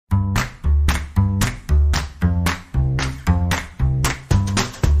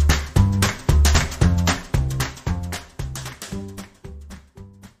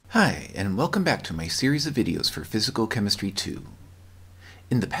Hi, and welcome back to my series of videos for Physical Chemistry 2.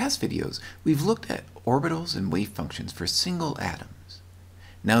 In the past videos, we've looked at orbitals and wave functions for single atoms.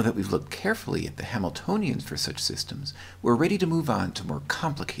 Now that we've looked carefully at the Hamiltonians for such systems, we're ready to move on to more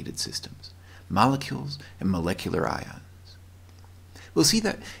complicated systems, molecules and molecular ions. We'll see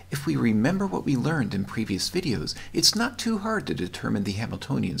that if we remember what we learned in previous videos, it's not too hard to determine the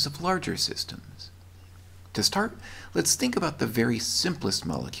Hamiltonians of larger systems. To start, let's think about the very simplest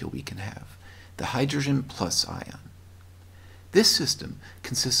molecule we can have, the hydrogen plus ion. This system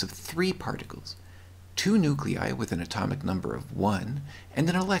consists of three particles, two nuclei with an atomic number of 1, and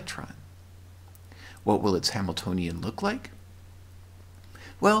an electron. What will its Hamiltonian look like?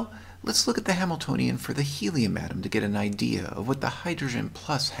 Well, let's look at the Hamiltonian for the helium atom to get an idea of what the hydrogen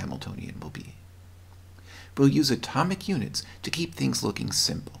plus Hamiltonian will be. We'll use atomic units to keep things looking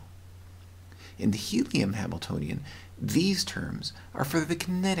simple. In the helium Hamiltonian, these terms are for the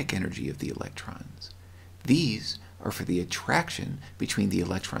kinetic energy of the electrons. These are for the attraction between the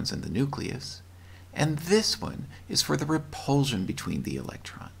electrons and the nucleus, and this one is for the repulsion between the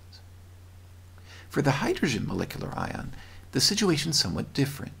electrons. For the hydrogen molecular ion, the situation is somewhat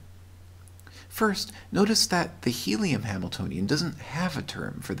different. First, notice that the helium Hamiltonian doesn't have a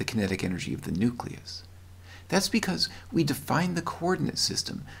term for the kinetic energy of the nucleus. That's because we defined the coordinate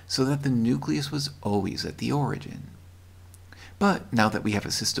system so that the nucleus was always at the origin. But now that we have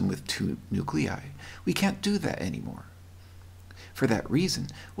a system with two nuclei, we can't do that anymore. For that reason,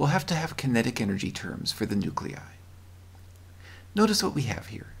 we'll have to have kinetic energy terms for the nuclei. Notice what we have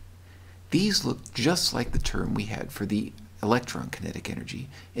here. These look just like the term we had for the electron kinetic energy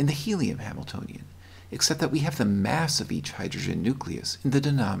in the helium Hamiltonian, except that we have the mass of each hydrogen nucleus in the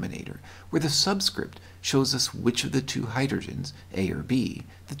denominator, where the subscript shows us which of the two hydrogens, A or B,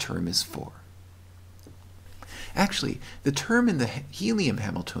 the term is for. Actually, the term in the helium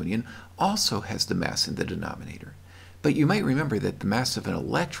Hamiltonian also has the mass in the denominator, but you might remember that the mass of an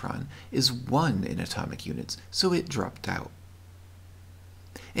electron is 1 in atomic units, so it dropped out.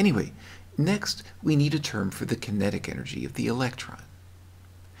 Anyway, next we need a term for the kinetic energy of the electron.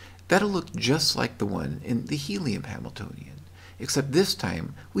 That'll look just like the one in the helium Hamiltonian, except this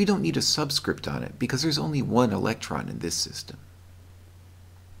time we don't need a subscript on it because there's only one electron in this system.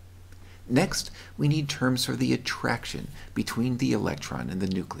 Next, we need terms for the attraction between the electron and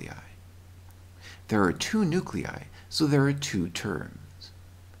the nuclei. There are two nuclei, so there are two terms.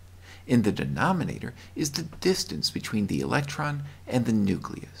 In the denominator is the distance between the electron and the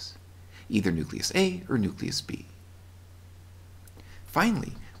nucleus, either nucleus A or nucleus B.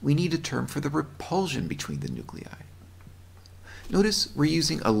 Finally, we need a term for the repulsion between the nuclei. Notice we're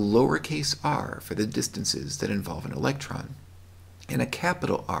using a lowercase r for the distances that involve an electron, and a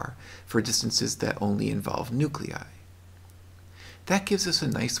capital R for distances that only involve nuclei. That gives us a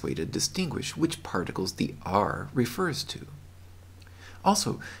nice way to distinguish which particles the R refers to.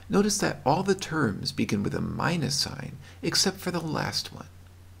 Also, notice that all the terms begin with a minus sign except for the last one.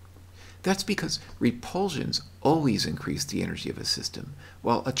 That's because repulsions always increase the energy of a system,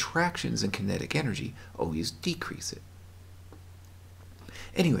 while attractions and kinetic energy always decrease it.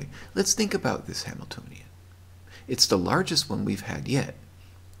 Anyway, let's think about this Hamiltonian. It's the largest one we've had yet.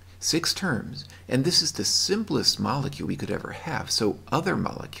 6 terms, and this is the simplest molecule we could ever have, so other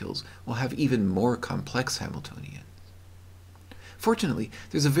molecules will have even more complex Hamiltonians. Fortunately,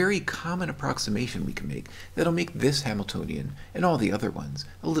 there's a very common approximation we can make that'll make this Hamiltonian and all the other ones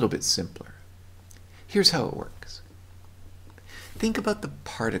a little bit simpler. Here's how it works. Think about the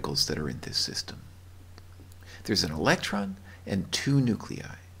particles that are in this system. There's an electron and 2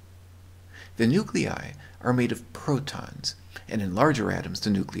 nuclei. The nuclei are made of protons, and in larger atoms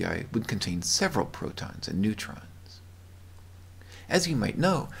the nuclei would contain several protons and neutrons. As you might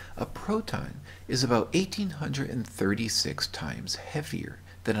know, a proton is about 1,836 times heavier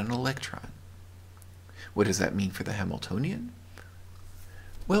than an electron. What does that mean for the Hamiltonian?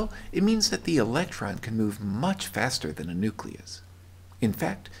 Well, it means that the electron can move much faster than a nucleus. In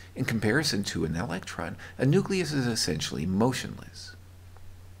fact, in comparison to an electron, a nucleus is essentially motionless.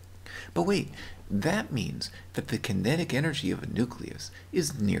 But wait, that means that the kinetic energy of a nucleus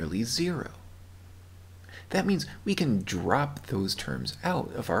is nearly 0. That means we can drop those terms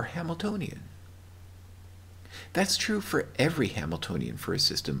out of our Hamiltonian. That's true for every Hamiltonian for a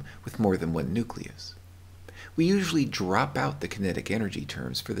system with more than one nucleus. We usually drop out the kinetic energy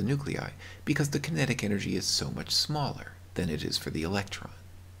terms for the nuclei because the kinetic energy is so much smaller than it is for the electron.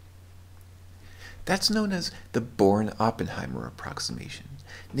 That's known as the Born-Oppenheimer approximation,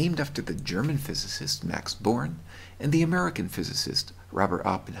 named after the German physicist Max Born and the American physicist Robert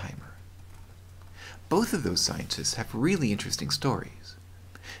Oppenheimer. Both of those scientists have really interesting stories.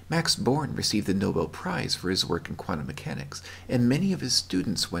 Max Born received the Nobel Prize for his work in quantum mechanics, and many of his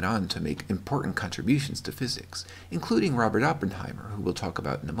students went on to make important contributions to physics, including Robert Oppenheimer, who we'll talk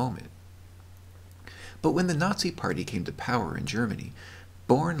about in a moment. But when the Nazi Party came to power in Germany,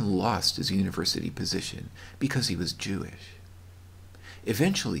 Born lost his university position because he was Jewish.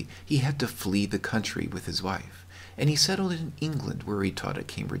 Eventually, he had to flee the country with his wife, and he settled in England where he taught at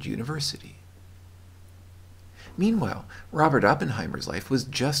Cambridge University. Meanwhile, Robert Oppenheimer's life was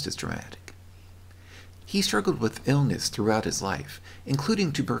just as dramatic. He struggled with illness throughout his life,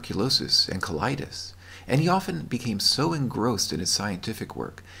 including tuberculosis and colitis, and he often became so engrossed in his scientific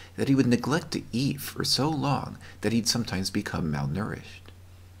work that he would neglect to eat for so long that he'd sometimes become malnourished.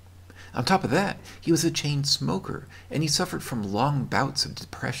 On top of that, he was a chain smoker, and he suffered from long bouts of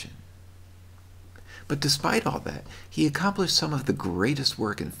depression. But despite all that, he accomplished some of the greatest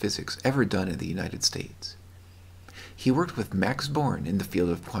work in physics ever done in the United States. He worked with Max Born in the field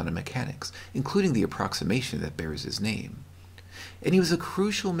of quantum mechanics, including the approximation that bears his name. And he was a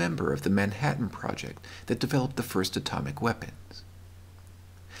crucial member of the Manhattan Project that developed the first atomic weapons.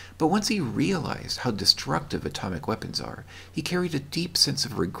 But once he realized how destructive atomic weapons are, he carried a deep sense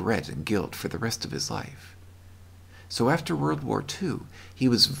of regret and guilt for the rest of his life. So after World War II, he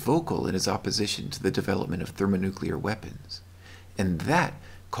was vocal in his opposition to the development of thermonuclear weapons, and that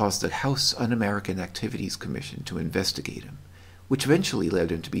caused the House Un-American Activities Commission to investigate him, which eventually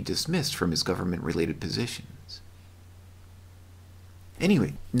led him to be dismissed from his government-related positions.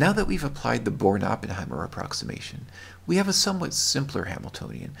 Anyway, now that we've applied the Born-Oppenheimer approximation, we have a somewhat simpler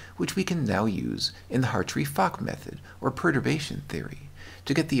Hamiltonian, which we can now use in the Hartree-Fock method, or perturbation theory,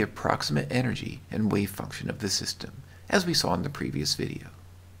 to get the approximate energy and wave function of the system, as we saw in the previous video.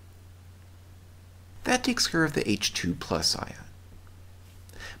 That takes care of the H2 plus ion.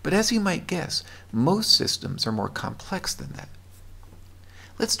 But as you might guess, most systems are more complex than that.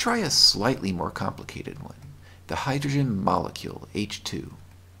 Let's try a slightly more complicated one, the hydrogen molecule, H2.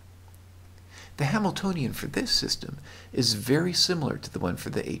 The Hamiltonian for this system is very similar to the one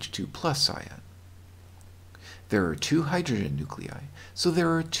for the H2 plus ion. There are two hydrogen nuclei, so there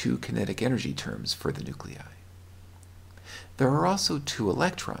are two kinetic energy terms for the nuclei. There are also two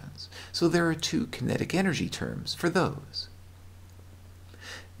electrons, so there are two kinetic energy terms for those.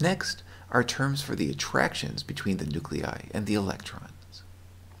 Next are terms for the attractions between the nuclei and the electrons.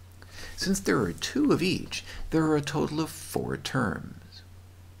 Since there are two of each, there are a total of 4 terms.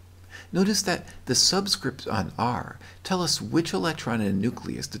 Notice that the subscripts on R tell us which electron in a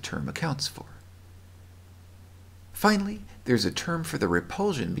nucleus the term accounts for. Finally, there's a term for the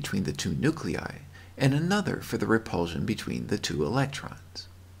repulsion between the two nuclei, and another for the repulsion between the two electrons.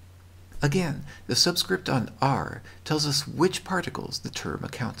 Again, the subscript on R tells us which particles the term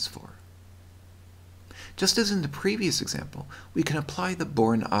accounts for. Just as in the previous example, we can apply the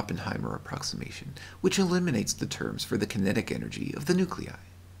Born-Oppenheimer approximation, which eliminates the terms for the kinetic energy of the nuclei.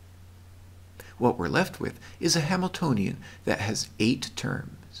 What we're left with is a Hamiltonian that has 8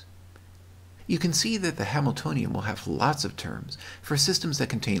 terms. You can see that the Hamiltonian will have lots of terms for systems that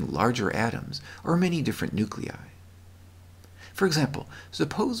contain larger atoms or many different nuclei. For example,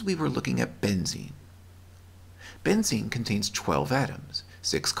 suppose we were looking at benzene. Benzene contains 12 atoms,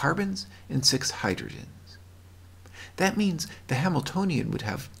 6 carbons, and 6 hydrogens. That means the Hamiltonian would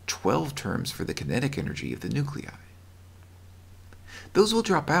have 12 terms for the kinetic energy of the nuclei. Those will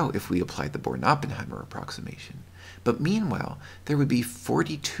drop out if we apply the Born-Oppenheimer approximation, but meanwhile there would be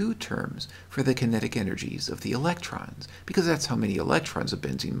 42 terms for the kinetic energies of the electrons, because that's how many electrons a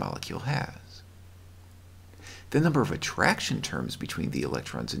benzene molecule has. The number of attraction terms between the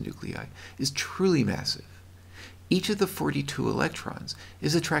electrons and nuclei is truly massive. Each of the 42 electrons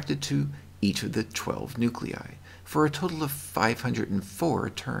is attracted to each of the 12 nuclei, for a total of 504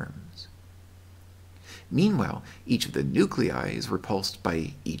 terms. Meanwhile, each of the nuclei is repulsed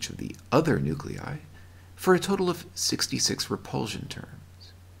by each of the other nuclei, for a total of 66 repulsion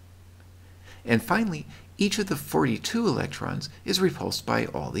terms. And finally, each of the 42 electrons is repulsed by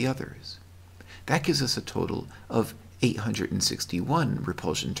all the others. That gives us a total of 861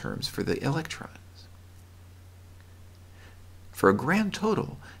 repulsion terms for the electrons. For a grand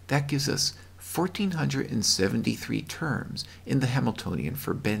total, that gives us 1,473 terms in the Hamiltonian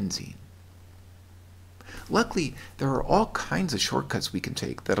for benzene. Luckily, there are all kinds of shortcuts we can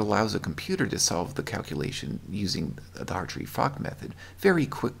take that allows a computer to solve the calculation using the Hartree-Fock method very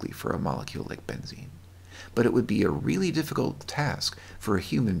quickly for a molecule like benzene. But it would be a really difficult task for a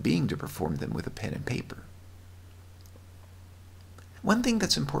human being to perform them with a pen and paper. One thing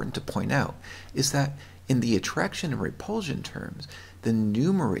that's important to point out is that in the attraction and repulsion terms, the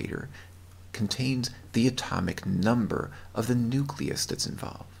numerator contains the atomic number of the nucleus that's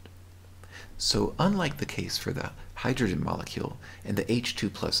involved. So unlike the case for the hydrogen molecule and the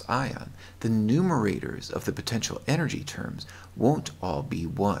H2 plus ion, the numerators of the potential energy terms won't all be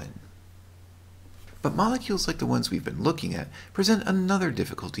 1. But molecules like the ones we've been looking at present another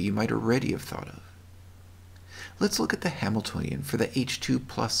difficulty you might already have thought of. Let's look at the Hamiltonian for the H2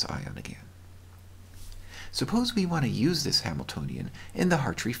 plus ion again. Suppose we want to use this Hamiltonian in the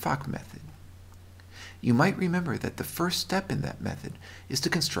Hartree-Fock method. You might remember that the first step in that method is to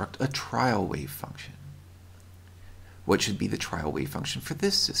construct a trial wave function. What should be the trial wave function for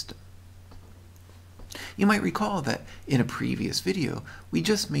this system? You might recall that in a previous video, we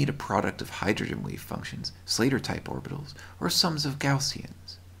just made a product of hydrogen wave functions, Slater-type orbitals, or sums of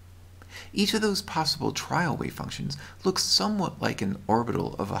Gaussians. Each of those possible trial wave functions looks somewhat like an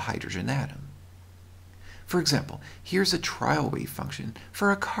orbital of a hydrogen atom. For example, here's a trial wave function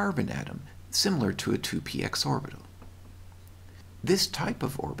for a carbon atom, similar to a 2px orbital. This type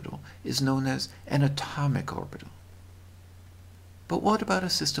of orbital is known as an atomic orbital. But what about a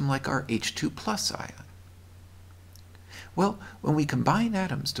system like our H2 plus ion? Well, when we combine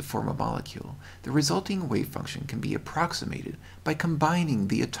atoms to form a molecule, the resulting wave function can be approximated by combining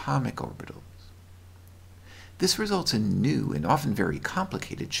the atomic orbitals. This results in new and often very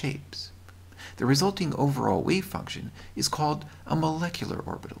complicated shapes. The resulting overall wave function is called a molecular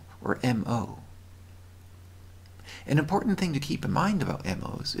orbital, or MO. An important thing to keep in mind about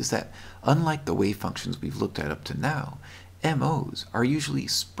MOs is that, unlike the wave functions we've looked at up to now, MOs are usually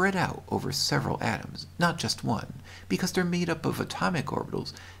spread out over several atoms, not just one, because they're made up of atomic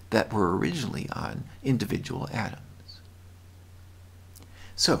orbitals that were originally on individual atoms.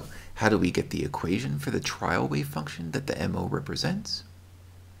 So, how do we get the equation for the trial wave function that the MO represents?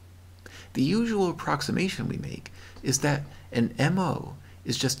 The usual approximation we make is that an MO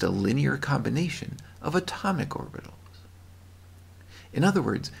is just a linear combination of atomic orbitals. In other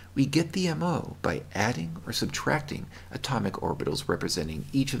words, we get the MO by adding or subtracting atomic orbitals representing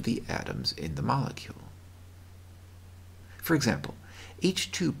each of the atoms in the molecule. For example,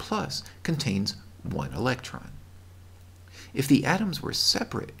 H2 plus contains 1 electron. If the atoms were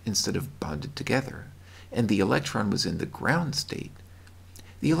separate instead of bonded together, and the electron was in the ground state,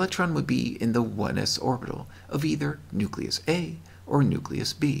 the electron would be in the 1s orbital of either nucleus A or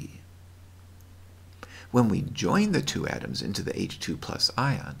nucleus B. When we join the two atoms into the H2 plus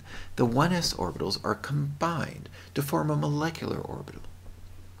ion, the 1s orbitals are combined to form a molecular orbital.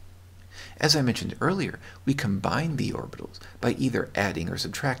 As I mentioned earlier, we combine the orbitals by either adding or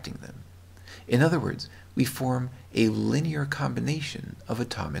subtracting them. In other words, we form a linear combination of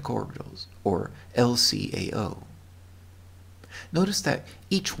atomic orbitals, or LCAO. Notice that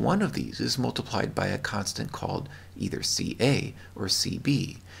each one of these is multiplied by a constant called either Ca or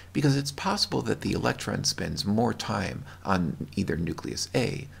Cb, because it's possible that the electron spends more time on either nucleus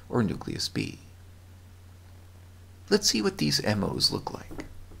A or nucleus B. Let's see what these MOs look like.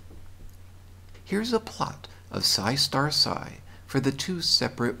 Here's a plot of psi star psi for the two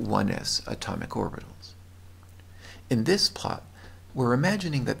separate 1s atomic orbitals. In this plot, we're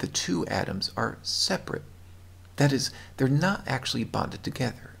imagining that the two atoms are separate. That is, they're not actually bonded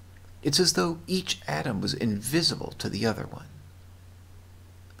together. It's as though each atom was invisible to the other one.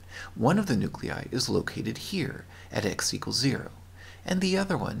 One of the nuclei is located here at x equals 0, and the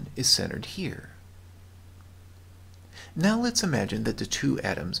other one is centered here. Now let's imagine that the two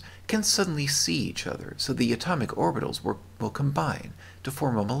atoms can suddenly see each other, so the atomic orbitals will combine to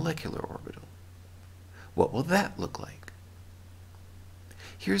form a molecular orbital. What will that look like?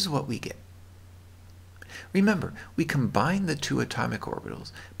 Here's what we get. Remember, we combine the two atomic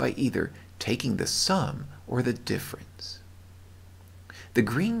orbitals by either taking the sum or the difference. The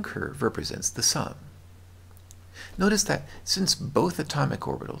green curve represents the sum. Notice that since both atomic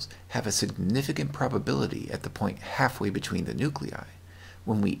orbitals have a significant probability at the point halfway between the nuclei,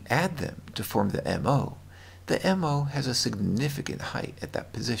 when we add them to form the MO has a significant height at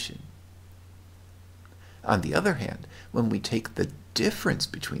that position. On the other hand, when we take the difference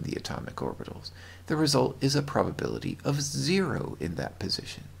between the atomic orbitals, the result is a probability of 0 in that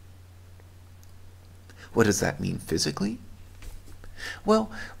position. What does that mean physically?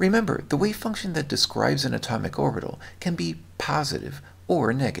 Well, remember, the wave function that describes an atomic orbital can be positive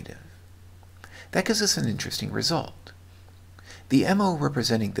or negative. That gives us an interesting result. The MO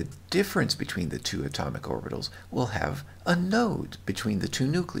representing the difference between the two atomic orbitals will have a node between the two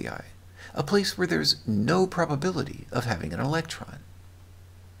nuclei, a place where there's no probability of having an electron.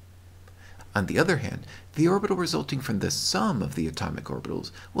 On the other hand, the orbital resulting from the sum of the atomic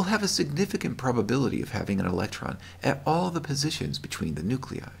orbitals will have a significant probability of having an electron at all the positions between the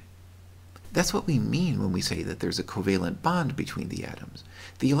nuclei. That's what we mean when we say that there's a covalent bond between the atoms.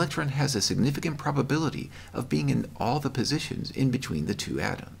 The electron has a significant probability of being in all the positions in between the two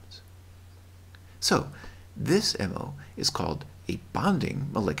atoms. So, this MO is called a bonding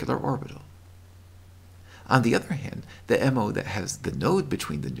molecular orbital. On the other hand, the MO that has the node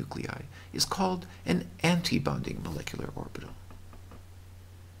between the nuclei is called an antibonding molecular orbital.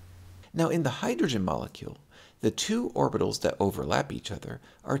 Now, in the hydrogen molecule, the two orbitals that overlap each other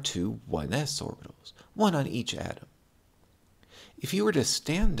are two 1s orbitals, one on each atom. If you were to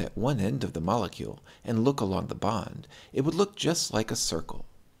stand at one end of the molecule and look along the bond, it would look just like a circle.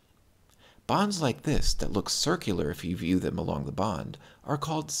 Bonds like this, that look circular if you view them along the bond, are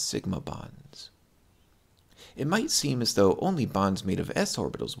called sigma bonds. It might seem as though only bonds made of s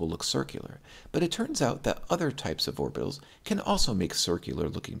orbitals will look circular, but it turns out that other types of orbitals can also make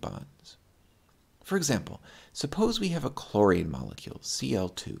circular-looking bonds. For example, suppose we have a chlorine molecule,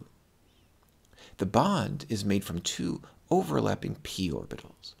 Cl2. The bond is made from two overlapping p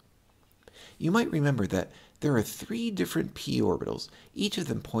orbitals. You might remember that there are three different p orbitals, each of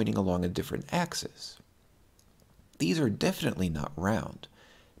them pointing along a different axis. These are definitely not round,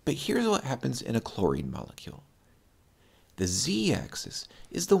 but here's what happens in a chlorine molecule. The z-axis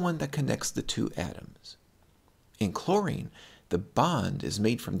is the one that connects the two atoms. In chlorine, the bond is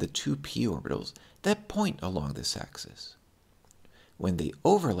made from the two p orbitals that point along this axis. When they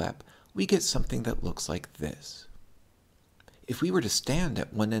overlap, we get something that looks like this. If we were to stand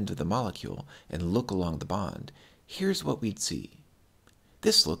at one end of the molecule and look along the bond, here's what we'd see.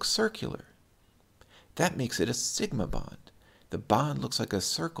 This looks circular. That makes it a sigma bond. The bond looks like a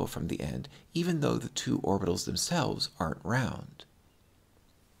circle from the end, even though the two orbitals themselves aren't round.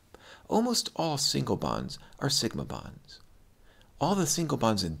 Almost all single bonds are sigma bonds. All the single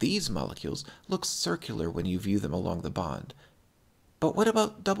bonds in these molecules look circular when you view them along the bond. But what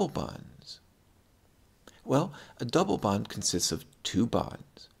about double bonds? Well, a double bond consists of two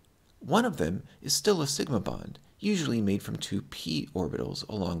bonds. One of them is still a sigma bond, usually made from two p orbitals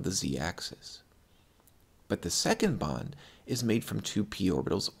along the z-axis. But the second bond is made from two p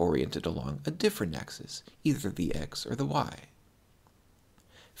orbitals oriented along a different axis, either the x or the y.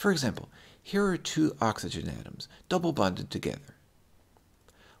 For example, here are two oxygen atoms double bonded together.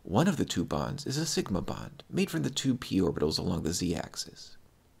 One of the two bonds is a sigma bond, made from the two p orbitals along the z-axis.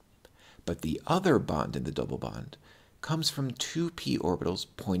 But the other bond in the double bond comes from two p orbitals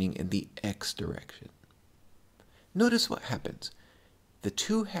pointing in the x direction. Notice what happens. The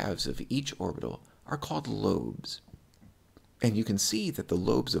two halves of each orbital are called lobes, and you can see that the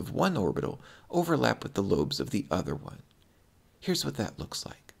lobes of one orbital overlap with the lobes of the other one. Here's what that looks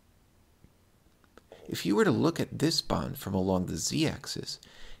like. If you were to look at this bond from along the z-axis,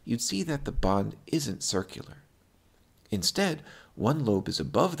 you'd see that the bond isn't circular. Instead, one lobe is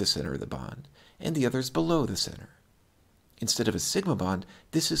above the center of the bond, and the other is below the center. Instead of a sigma bond,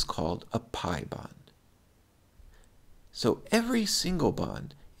 this is called a pi bond. So every single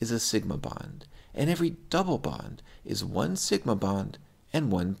bond is a sigma bond, and every double bond is one sigma bond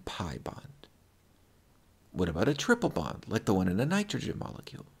and one pi bond. What about a triple bond, like the one in a nitrogen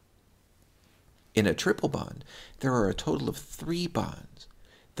molecule? In a triple bond, there are a total of 3 bonds.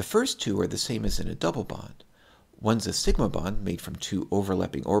 The first two are the same as in a double bond. One's a sigma bond made from two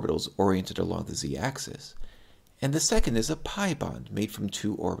overlapping orbitals oriented along the z-axis, and the second is a pi bond made from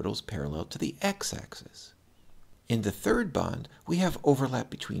two orbitals parallel to the x-axis. In the third bond, we have overlap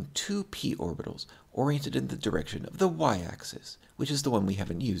between two p orbitals oriented in the direction of the y-axis, which is the one we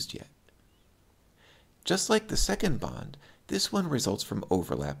haven't used yet. Just like the second bond, this one results from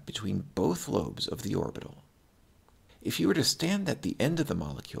overlap between both lobes of the orbital. If you were to stand at the end of the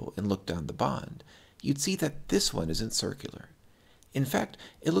molecule and look down the bond, you'd see that this one isn't circular. In fact,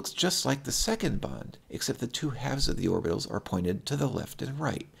 it looks just like the second bond, except the two halves of the orbitals are pointed to the left and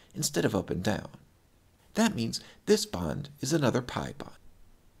right, instead of up and down. That means this bond is another pi bond.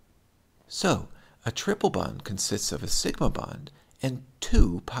 So, a triple bond consists of a sigma bond and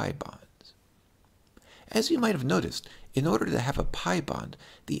 2 pi bonds. As you might have noticed, in order to have a pi bond,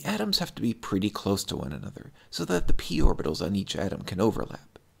 the atoms have to be pretty close to one another so that the p orbitals on each atom can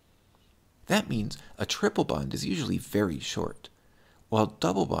overlap. That means a triple bond is usually very short, while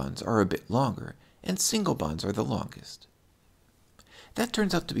double bonds are a bit longer and single bonds are the longest. That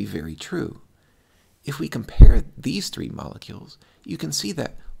turns out to be very true. If we compare these 3 molecules, you can see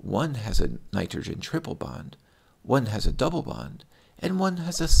that one has a nitrogen triple bond, one has a double bond, and one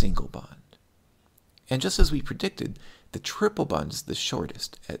has a single bond. And just as we predicted, the triple bond is the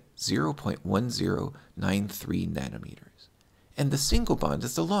shortest at 0.1093 nanometers, and the single bond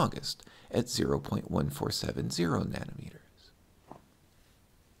is the longest at 0.1470 nanometers.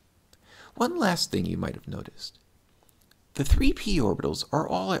 One last thing you might have noticed. The three p orbitals are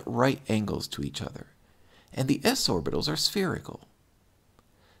all at right angles to each other, and the s orbitals are spherical.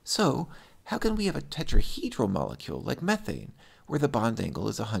 So, how can we have a tetrahedral molecule like methane, where the bond angle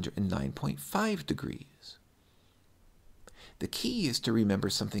is 109.5 degrees? The key is to remember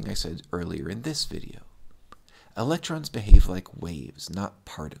something I said earlier in this video. Electrons behave like waves, not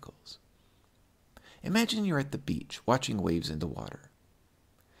particles. Imagine you're at the beach watching waves in the water.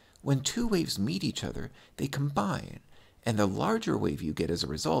 When two waves meet each other, they combine, and the larger wave you get as a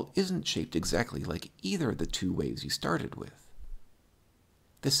result isn't shaped exactly like either of the two waves you started with.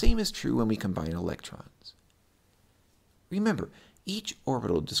 The same is true when we combine electrons. Remember, each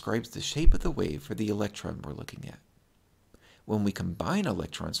orbital describes the shape of the wave for the electron we're looking at. When we combine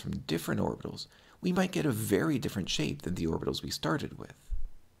electrons from different orbitals, we might get a very different shape than the orbitals we started with.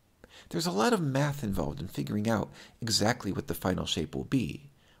 There's a lot of math involved in figuring out exactly what the final shape will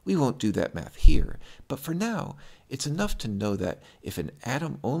be. We won't do that math here, but for now, it's enough to know that if an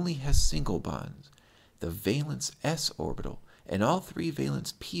atom only has single bonds, the valence s orbital and all three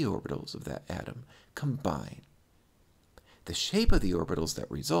valence p orbitals of that atom combine. The shape of the orbitals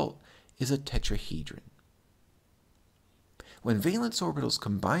that result is a tetrahedron. When valence orbitals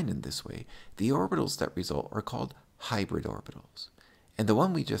combine in this way, the orbitals that result are called hybrid orbitals, and the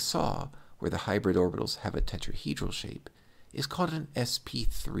one we just saw, where the hybrid orbitals have a tetrahedral shape, is called an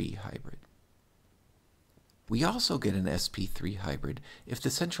sp3 hybrid. We also get an sp3 hybrid if the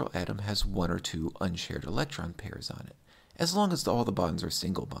central atom has one or two unshared electron pairs on it, as long as all the bonds are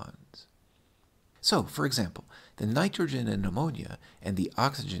single bonds. So, for example, the nitrogen in ammonia and the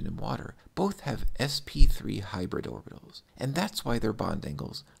oxygen in water both have sp3 hybrid orbitals, and that's why their bond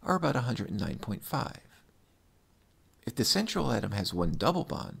angles are about 109.5. If the central atom has one double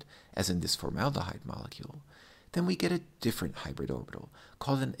bond, as in this formaldehyde molecule, then we get a different hybrid orbital,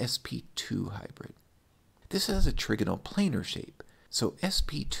 called an sp2 hybrid. This has a trigonal planar shape, so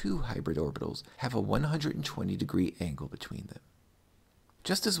sp2 hybrid orbitals have a 120-degree angle between them.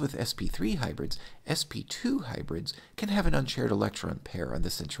 Just as with sp3 hybrids, sp2 hybrids can have an unshared electron pair on the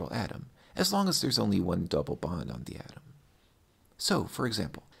central atom, as long as there's only one double bond on the atom. So, for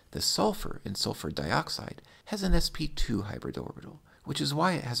example, the sulfur in sulfur dioxide has an sp2 hybrid orbital, which is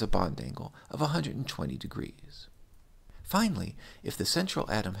why it has a bond angle of 120 degrees. Finally, if the central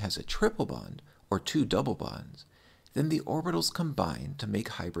atom has a triple bond, or two double bonds, then the orbitals combine to make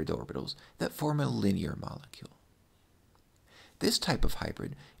hybrid orbitals that form a linear molecule. This type of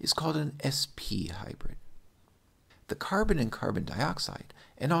hybrid is called an sp hybrid. The carbon in carbon dioxide,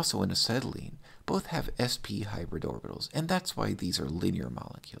 and also in acetylene, both have sp hybrid orbitals, and that's why these are linear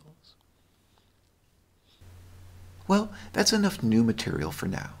molecules. Well, that's enough new material for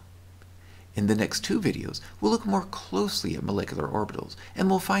now. In the next two videos, we'll look more closely at molecular orbitals, and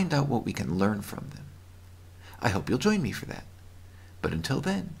we'll find out what we can learn from them. I hope you'll join me for that. But until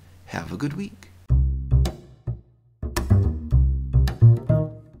then, have a good week.